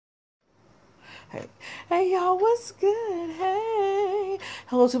Hey, hey, y'all, what's good? Hey,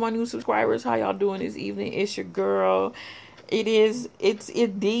 hello to my new subscribers. How y'all doing this evening? It's your girl. It's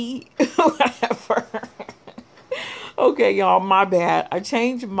D. Whatever. Okay, y'all, my bad. I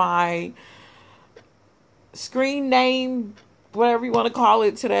changed my screen name, whatever you want to call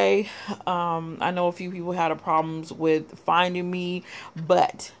it today. I know a few people had a problems with finding me,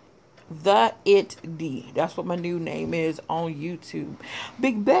 but the It D. That's what my new name is on YouTube.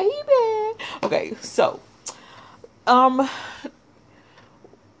 Big baby. Okay, so oh,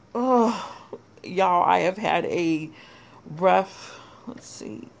 y'all, I have had a rough, let's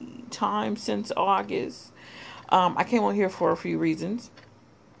see, time since August. I came on here for a few reasons,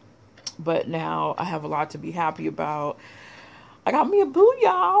 but now I have a lot to be happy about. I got me a boo,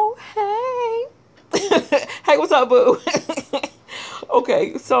 y'all. Hey. Hey, what's up, boo?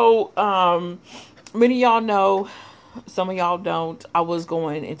 Okay, so many of y'all know, some of y'all don't. I was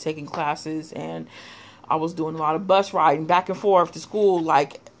going and taking classes, and I was doing a lot of bus riding back and forth to school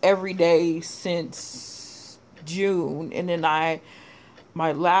like every day since June. And then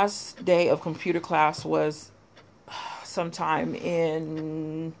my last day of computer class was sometime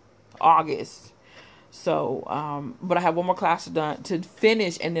in August. So, but I have one more class to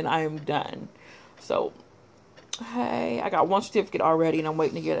finish, and then I am done. So, hey, I got one certificate already, and I'm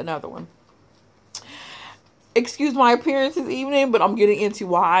waiting to get another one. Excuse my appearance this evening, but I'm getting into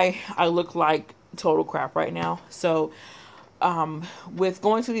why I look like total crap right now. So, with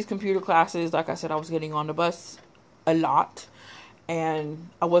going to these computer classes, like I said, I was getting on the bus a lot, and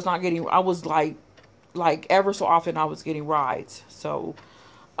I was like ever so often I was getting rides. So,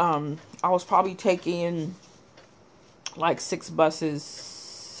 I was probably taking like 6 buses,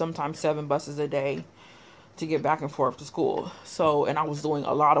 sometimes 7 buses a day to get back and forth to school. So, and I was doing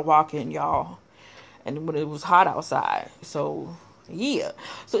a lot of walking, y'all. And when it was hot outside. So, yeah.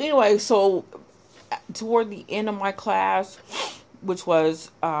 So, anyway, so toward the end of my class, which was,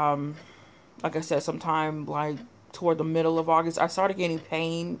 like I said, sometime like toward the middle of August, I started getting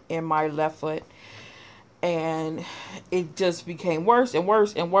pain in my left foot. And it just became worse and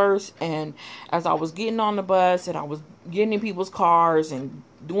worse and worse. And as I was getting on the bus and I was getting in people's cars and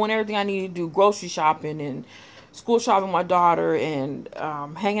doing everything I needed to do, grocery shopping and school shopping with my daughter, and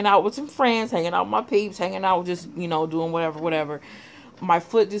hanging out with some friends, hanging out with my peeps, hanging out, just, you know, doing whatever. My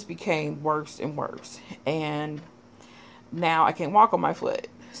foot just became worse and worse. And now I can't walk on my foot.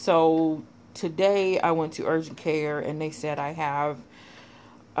 So today I went to urgent care, and they said I have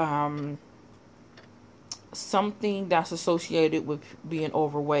something that's associated with being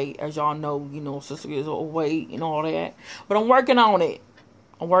overweight. As y'all know, you know, sister is overweight and all that. But I'm working on it.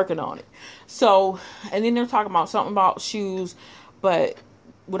 So, and then they're talking about something about shoes, but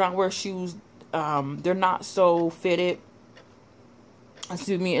when I wear shoes, they're not so fitted.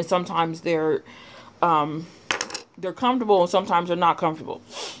 Excuse me, and sometimes they're comfortable, and sometimes they're not comfortable.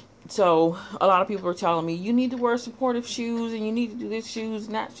 So, a lot of people are telling me, you need to wear supportive shoes, and you need to do this shoes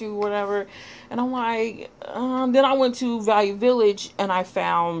and that shoe, whatever. And I'm like, then I went to Value Village, and I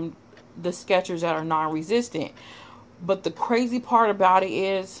found the Skechers that are non-resistant. But the crazy part about it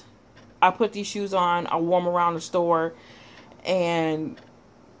is, I put these shoes on, I wore them around the store, and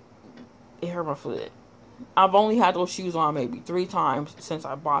it hurt my foot. I've only had those shoes on maybe 3 times since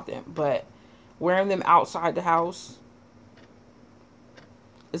I bought them, but wearing them outside the house,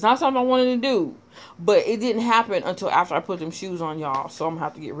 it's not something I wanted to do. But it didn't happen until after I put them shoes on, y'all. So I'm going to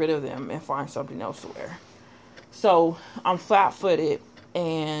have to get rid of them and find something else to wear. So I'm flat-footed,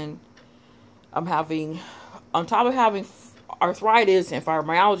 and I'm having, on top of having arthritis and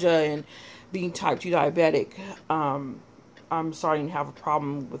fibromyalgia and being type 2 diabetic, I'm starting to have a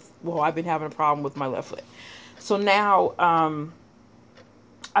problem with, well, I've been having a problem with my left foot. So now,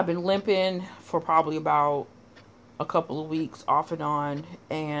 I've been limping for probably about a couple of weeks off and on,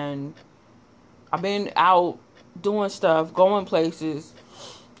 and I've been out doing stuff, going places,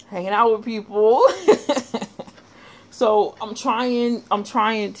 hanging out with people. So I'm trying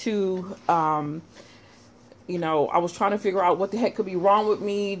to, you know, I was trying to figure out what the heck could be wrong with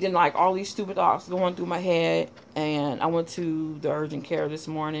me. Then, like, all these stupid thoughts going through my head. And I went to the urgent care this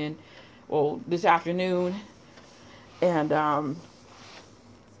morning. Well, this afternoon. And,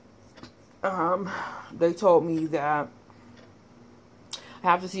 they told me that I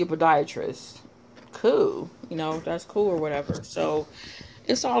have to see a podiatrist. Cool. You know, that's cool or whatever. So,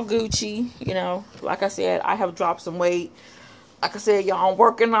 it's all Gucci, you know. Like I said, I have dropped some weight. Like I said, y'all, I'm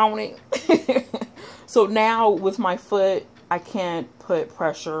working on it. So now with my foot, I can't put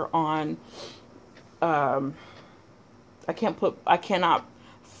pressure on, I cannot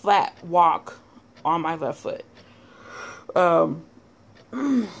flat walk on my left foot.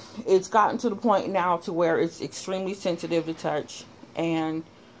 it's gotten to the point now to where it's extremely sensitive to touch, and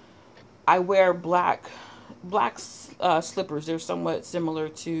I wear black slippers. They're somewhat similar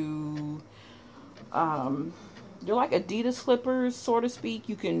to they're like Adidas slippers, so to speak.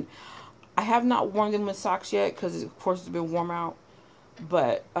 I have not worn them with socks yet because of course it's been warm out,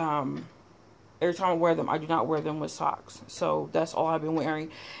 but every time I wear them, I do not wear them with socks. So that's all I've been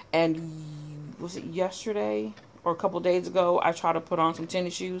wearing. And was it yesterday or a couple days ago, I tried to put on some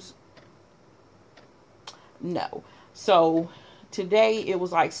tennis shoes? No. So today it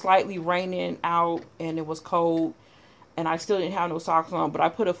was like slightly raining out and it was cold, and I still didn't have no socks on, but I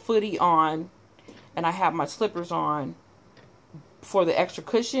put a footie on and I had my slippers on for the extra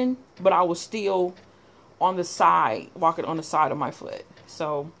cushion, but I was still on the side, walking on the side of my foot.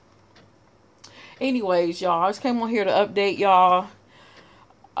 So anyways, y'all, I just came on here to update y'all.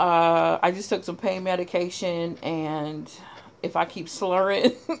 I just took some pain medication, and if I keep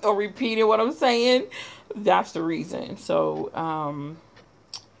slurring or repeating what I'm saying, that's the reason. So,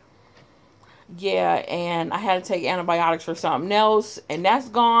 yeah, and I had to take antibiotics for something else, and that's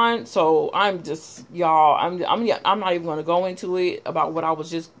gone. So I'm just, y'all, I'm not even going to go into it about what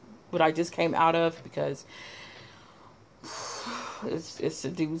I just came out of, because it's a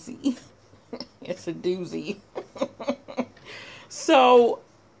doozy. It's a doozy. So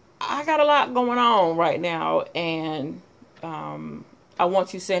I got a lot going on right now, and I want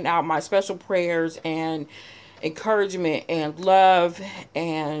to send out my special prayers and encouragement and love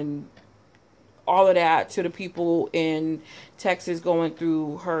and all of that to the people in Texas going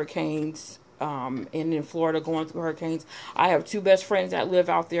through hurricanes, and in Florida going through hurricanes. I have two best friends that live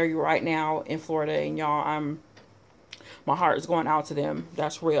out there right now in Florida, and y'all, my heart is going out to them.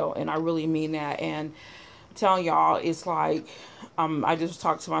 That's real, and I really mean that. And I'm telling y'all, it's like, I just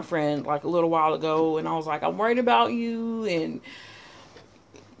talked to my friend like a little while ago, and I was like, I'm worried about you, and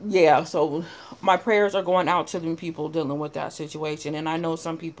yeah, so my prayers are going out to them people dealing with that situation. And I know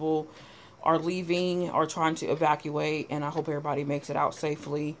some people are leaving or trying to evacuate, and I hope everybody makes it out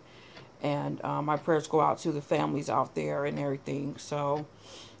safely. And my prayers go out to the families out there and everything. So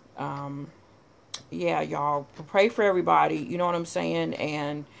yeah, y'all, pray for everybody, you know what I'm saying?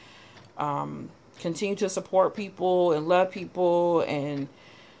 And continue to support people and love people, and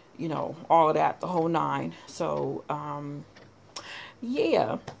you know, all of that, the whole nine. So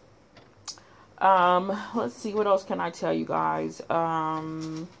yeah, let's see, what else can I tell you guys?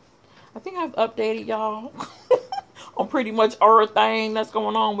 I think I've updated y'all on pretty much everything that's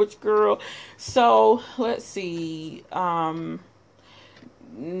going on with your girl. So let's see, then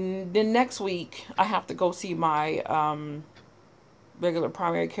next week I have to go see my regular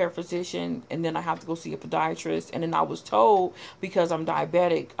primary care physician, and then I have to go see a podiatrist. And then I was told, because I'm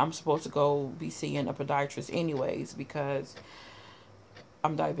diabetic, I'm supposed to go be seeing a podiatrist anyways, because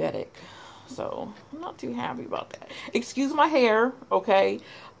I'm diabetic. So I'm not too happy about that. Excuse my hair, okay?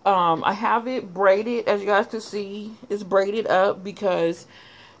 I have it braided, as you guys can see. It's braided up because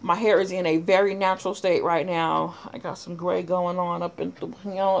my hair is in a very natural state right now. I got some gray going on up in the,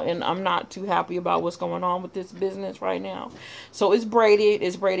 you know, and I'm not too happy about what's going on with this business right now. So it's braided.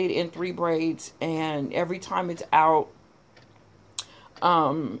 It's braided in 3 braids, and every time it's out,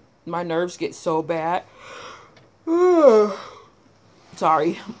 my nerves get so bad.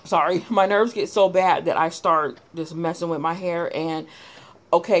 Sorry. My nerves get so bad that I start just messing with my hair. And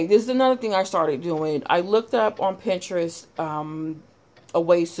okay, this is another thing I started doing. I looked up on Pinterest a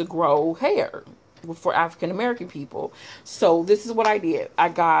ways to grow hair for African American people. So this is what I did. I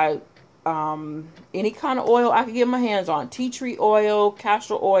got any kind of oil I could get my hands on: tea tree oil,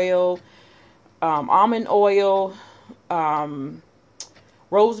 castor oil, almond oil,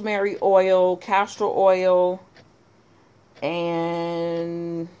 rosemary oil, castor oil,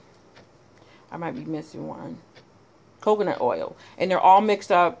 and I might be missing one, coconut oil. And they're all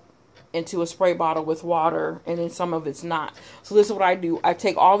mixed up into a spray bottle with water, and then some of it's not. So this is what I do. I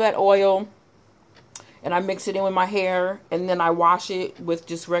take all that oil and I mix it in with my hair, and then I wash it with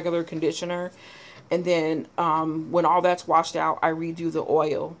just regular conditioner. And then when all that's washed out, I redo the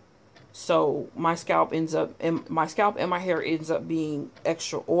oil. So my scalp and my hair ends up being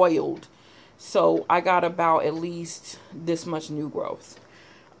extra oiled. So I got about at least this much new growth.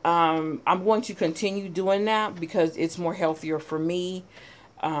 I'm going to continue doing that because it's more healthier for me.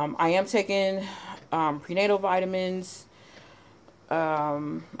 I am taking prenatal vitamins. I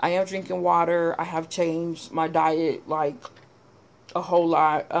am drinking water. I have changed my diet like a whole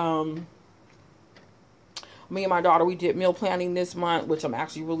lot. Me and my daughter, we did meal planning this month, which I'm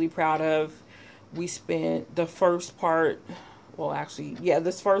actually really proud of. We spent the first part, well actually, yeah,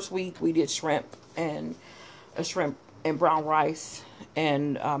 this first week we did shrimp and a shrimp and brown rice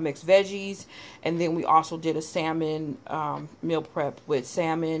and mixed veggies. And then we also did a salmon meal prep with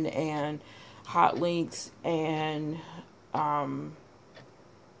salmon and hot links, and I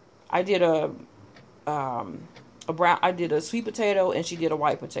did a sweet potato, and she did a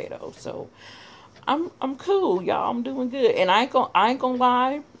white potato. So I'm cool, y'all. I'm doing good, and I ain't gonna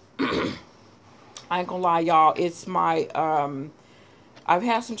lie. I ain't gonna lie, y'all. It's my I've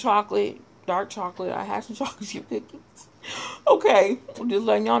had some chocolate, dark chocolate. I had some chocolate chip cookies. Okay, I'm just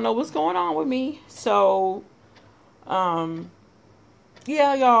letting y'all know what's going on with me. So,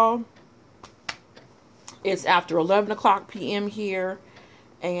 yeah, y'all. It's after 11 o'clock p.m. here,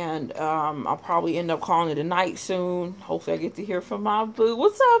 and I'll probably end up calling it a night soon. Hopefully, I get to hear from my boo.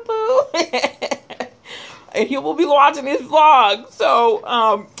 What's up, boo? And he will be watching this vlog.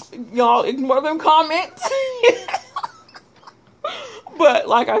 So, y'all ignore them comments. But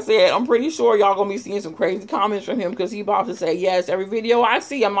like I said, I'm pretty sure y'all gonna be seeing some crazy comments from him, because he about to say, yes, every video I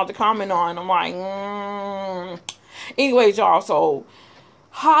see, I'm about to comment on. I'm like, Anyways, y'all, so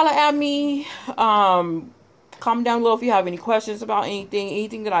holla at me. Comment down below if you have any questions about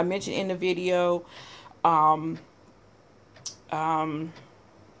anything that I mentioned in the video. I'm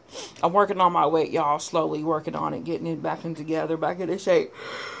working on my weight, y'all. Slowly working on it, getting it back in together, back into shape.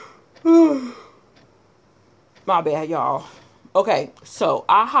 My bad, y'all. Okay, so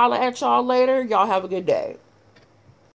I'll holla at y'all later. Y'all have a good day.